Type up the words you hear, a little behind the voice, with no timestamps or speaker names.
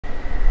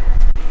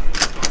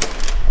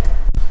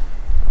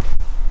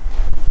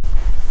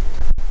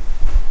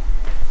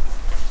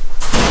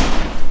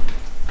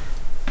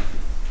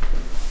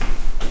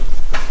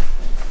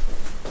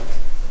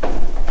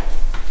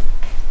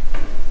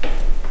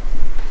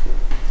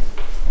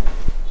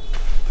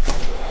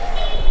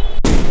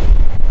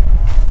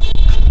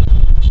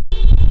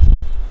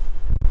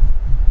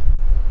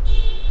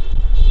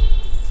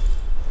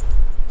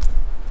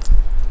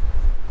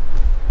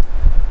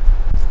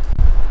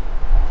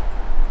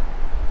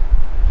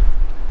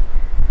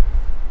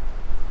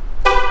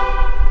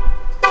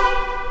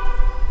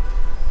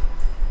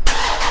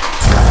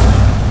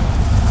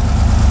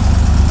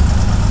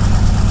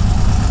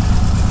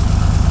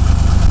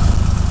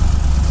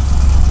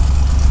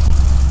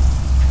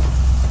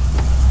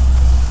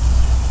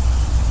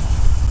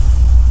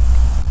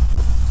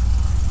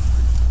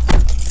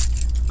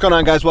What's going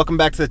on, guys? Welcome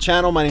back to the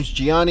channel. My name's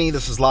Gianni.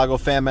 This is Lago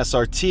Fam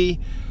SRT.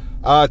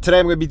 Today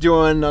I'm going to be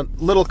doing a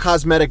little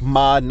cosmetic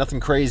mod, nothing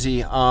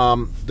crazy.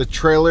 The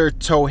trailer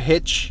tow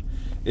hitch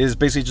is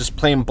basically just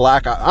plain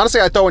black. Honestly,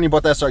 I thought when you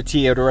bought the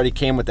SRT, it already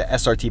came with the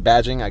SRT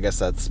badging. I guess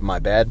that's my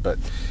bad, but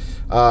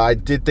I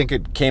did think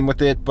it came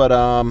with it. But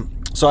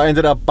so I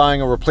ended up buying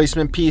a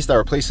replacement piece that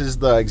replaces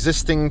the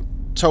existing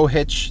tow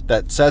hitch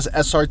that says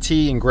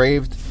SRT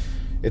engraved.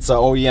 It's an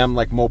OEM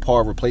like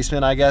Mopar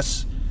replacement, I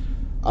guess.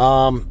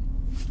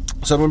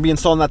 So I'm going to be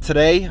installing that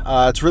today.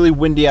 It's really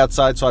windy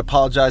outside, so I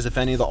apologize if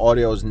any of the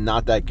audio is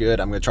not that good.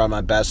 I'm going to try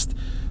my best.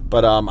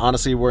 But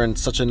honestly, we're in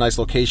such a nice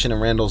location in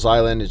Randall's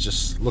Island. It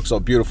just looks so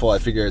beautiful. I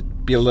figure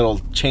it'd be a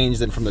little change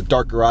than from the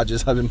dark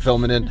garages I've been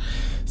filming in.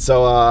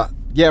 So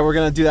yeah, we're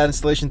going to do that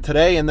installation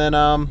today, and then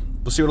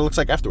we'll see what it looks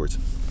like afterwards.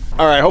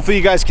 All right, hopefully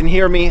you guys can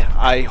hear me.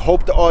 I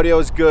hope the audio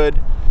is good.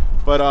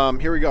 But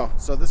here we go.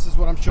 So this is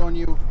what I'm showing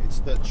you. It's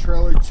the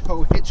trailer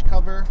tow hitch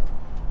cover.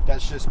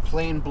 That's just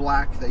plain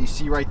black that you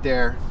see right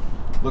there.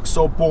 Looks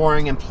so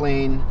boring and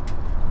plain,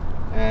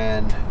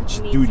 and it's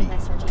just duty.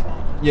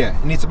 Yeah,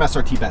 it needs some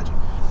SRT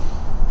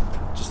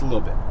badging. Just a little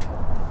bit.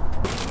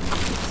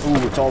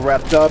 Ooh, it's all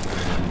wrapped up.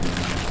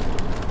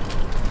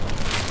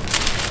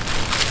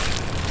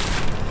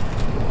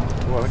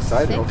 Ooh, I'm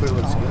excited. Hopefully it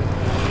looks good.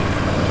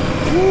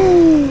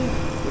 Ooh,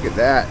 look at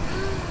that.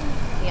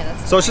 Yeah,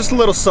 that's so it's just a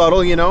little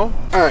subtle, you know.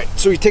 All right,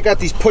 so we take out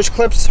these push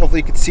clips.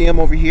 Hopefully you can see them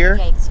over here.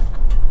 Yikes.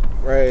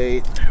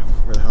 Right,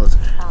 where the hell is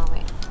it? Oh,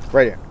 wait.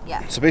 Right here.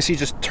 Yeah. So basically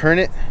just turn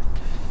it.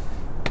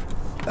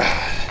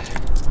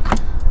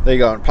 There you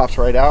go, it pops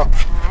right out.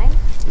 Alright.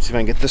 Let's see if I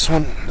can get this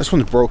one. This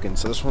one's broken,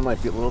 so this one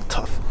might be a little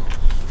tough.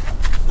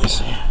 Let's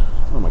see.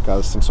 Oh my god,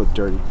 this thing's so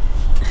dirty.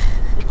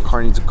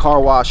 Car needs a car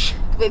wash.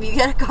 Baby, you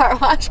get a car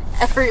wash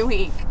every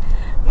week.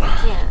 You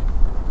can't.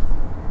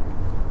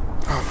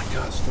 Oh my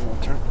god, this thing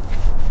won't turn.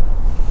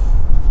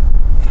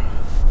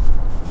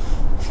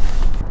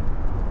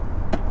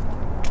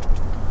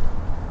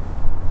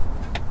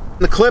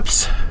 The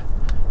clips,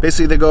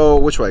 basically they go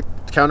which way?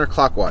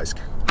 Counterclockwise,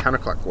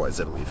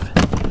 I believe.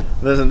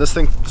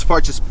 This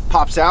part just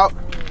pops out,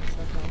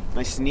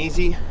 nice and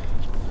easy.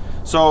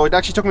 So it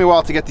actually took me a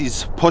while to get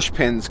these push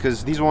pins,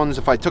 because these ones,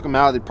 if I took them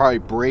out, they'd probably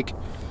break.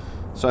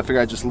 So I figured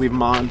I'd just leave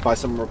them on, buy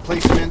some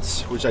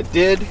replacements, which I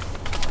did.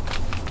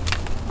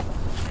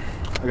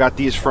 I got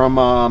these from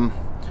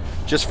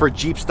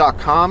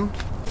justforjeeps.com.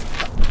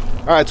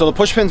 All right, so the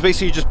push pins,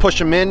 basically you just push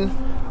them in.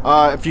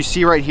 If you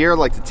see right here,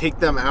 like to take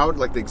them out,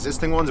 like the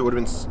existing ones, it would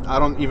have been, I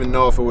don't even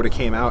know if it would have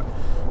came out,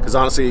 because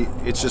honestly,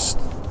 it's just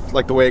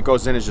like the way it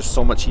goes in is just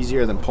so much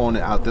easier than pulling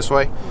it out this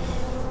way.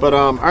 But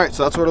all right,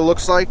 so that's what it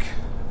looks like.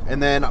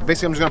 And then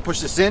basically I'm just gonna push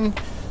this in,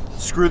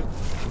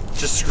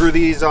 just screw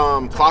these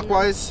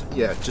clockwise.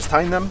 Yeah, just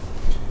tighten them,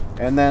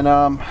 and then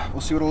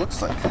we'll see what it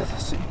looks like.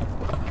 Let's see.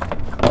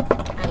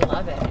 I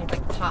love it. It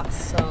like pops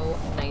so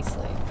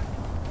nicely.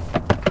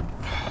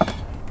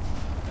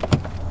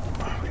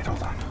 Wait,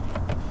 hold on.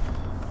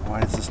 Why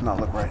does this not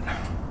look right?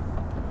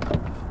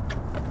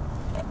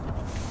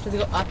 Does it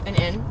go up and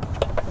in?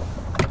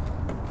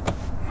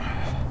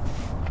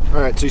 All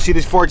right, so you see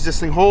these 4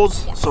 existing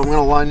holes. Yes. So I'm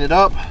gonna line it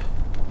up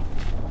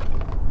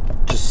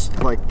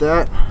just like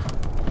that.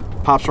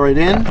 Pops right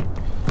in, and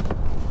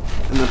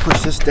then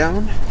push this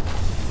down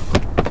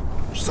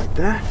just like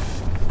that.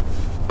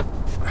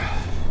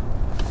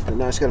 And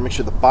now I just gotta make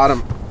sure the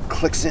bottom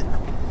clicks in.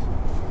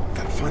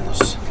 Gotta find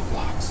those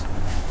blocks.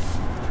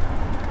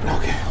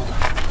 Okay, hold on.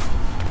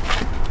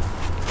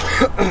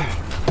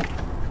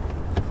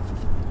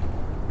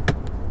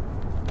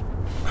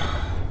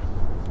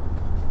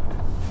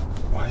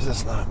 Why is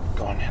this not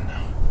going in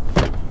now?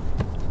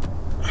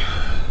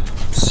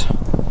 Oops.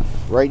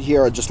 Right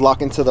here, I just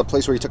lock into the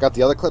place where you took out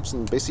the other clips,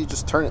 and basically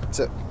just turn it. That's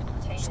it.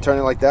 Just turn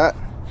it like that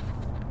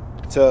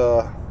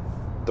to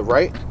the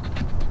right,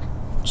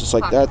 just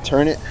like that.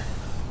 Turn it,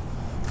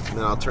 and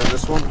then I'll turn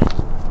this one.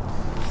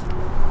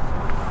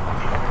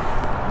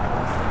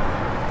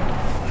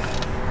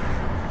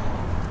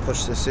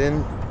 Push this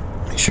in,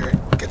 make sure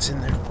it gets in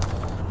there.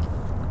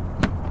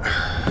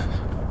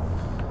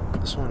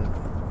 This one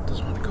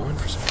doesn't want to go in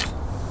for some reason.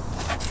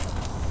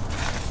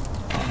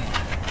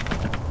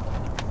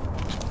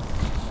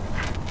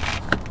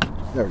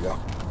 There we go.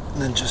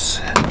 And then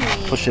just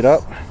push it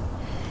up,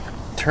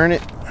 turn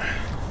it.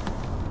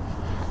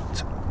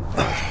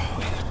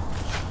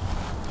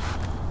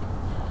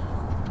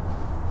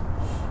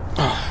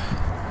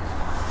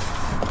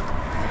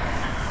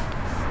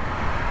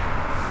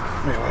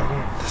 Wait, why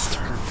won't this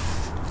turn?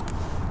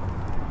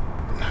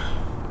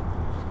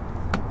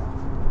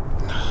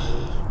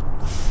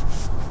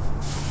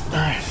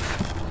 Alright.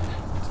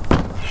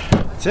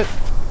 That's it.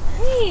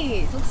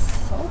 Hey, it looks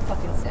so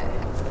fucking sick.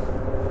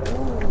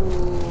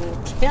 Ooh,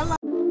 killer.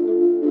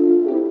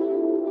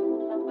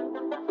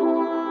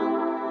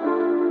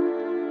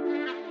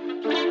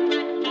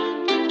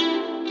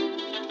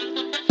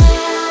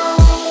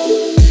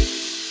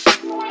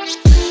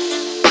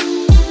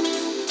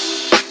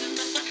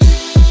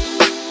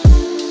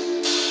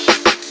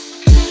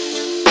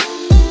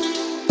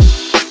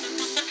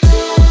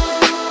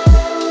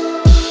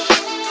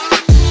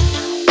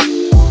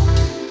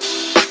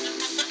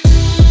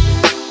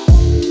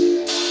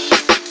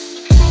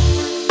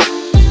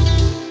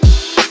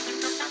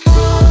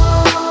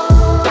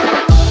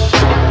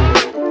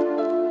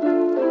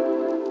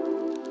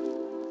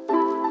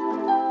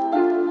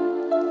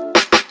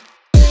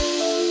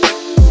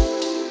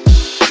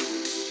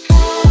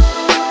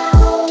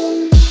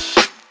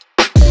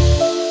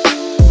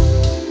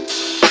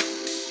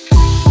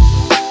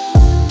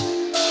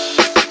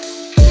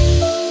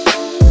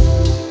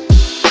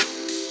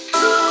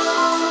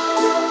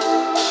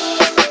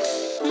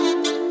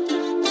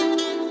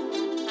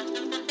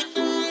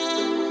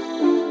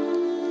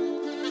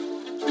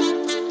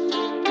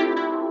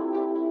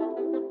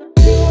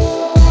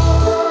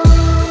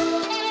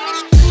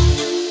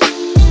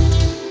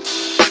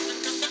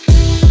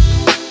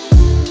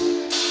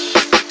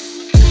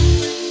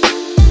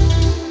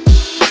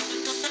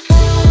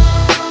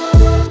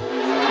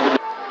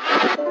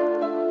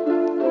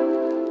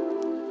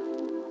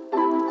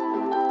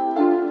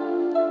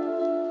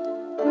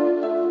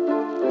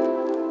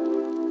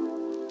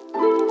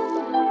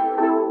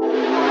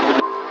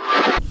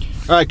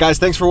 All right, guys,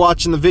 thanks for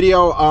watching the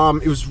video.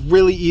 It was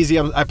really easy.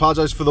 I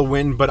apologize for the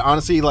wind, but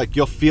honestly, like,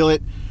 you'll feel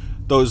it.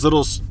 Those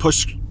little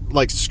push,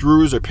 like,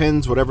 screws or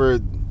pins, whatever.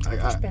 I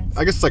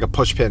guess it's like a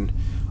push pin.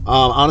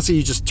 Honestly,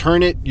 you just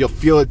turn it, you'll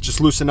feel it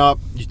just loosen up.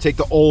 You take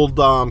the old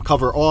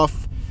cover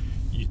off,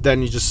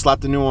 then you just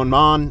slap the new one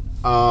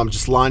on,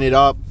 just line it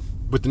up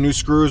with the new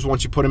screws.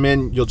 Once you put them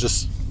in, you'll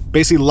just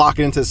basically lock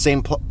it into the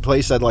same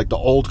place that like the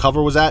old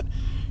cover was at.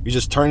 You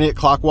just turn it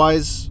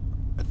clockwise.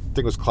 I think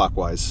it was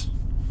clockwise.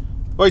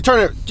 Well, you turn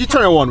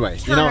it one way,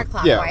 you know?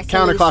 Yeah,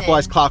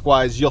 counterclockwise,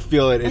 clockwise, you'll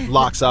feel it, it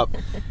locks up.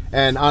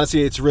 And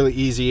honestly, it's really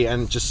easy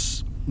and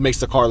just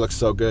makes the car look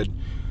so good.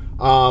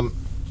 I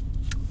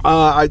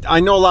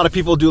know a lot of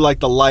people do like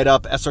the light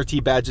up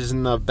SRT badges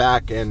in the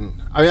back,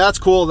 and I mean, that's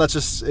cool. That's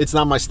just, it's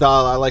not my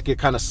style. I like it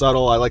kind of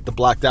subtle. I like the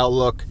blacked out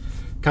look,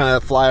 kind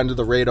of fly under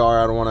the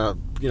radar. I don't want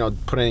to, you know,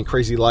 put any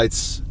crazy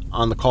lights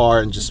on the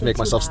car and just make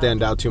myself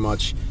stand out too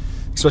much.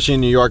 Especially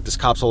in New York, there's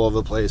cops all over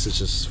the place. It's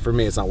just, for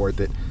me, it's not worth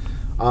it.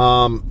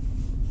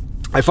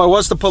 If I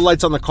was to put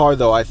lights on the car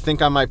though, I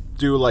think I might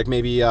do like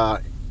maybe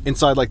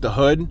inside like the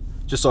hood,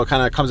 just so it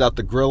kind of comes out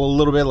the grill a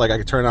little bit, like I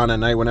could turn it on at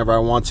night whenever I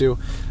want to.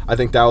 I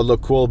think that would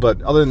look cool,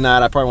 but other than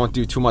that, I probably won't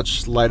do too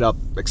much light up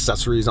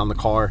accessories on the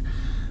car.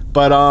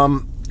 But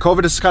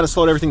COVID has kind of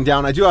slowed everything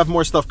down. I do have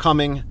more stuff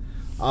coming,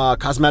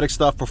 cosmetic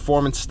stuff,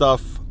 performance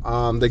stuff.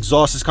 The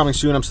exhaust is coming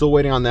soon. I'm still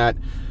waiting on that.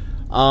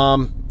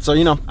 So,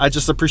 you know, I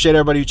just appreciate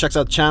everybody who checks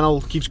out the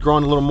channel. It keeps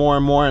growing a little more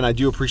and more, and I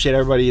do appreciate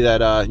everybody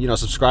that, you know,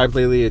 subscribed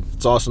lately.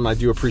 It's awesome. I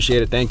do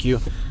appreciate it. Thank you.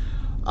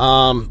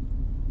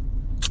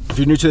 If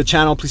you're new to the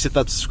channel, please hit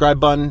that subscribe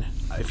button.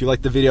 If you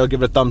like the video,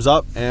 give it a thumbs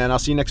up, and I'll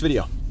see you next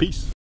video.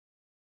 Peace.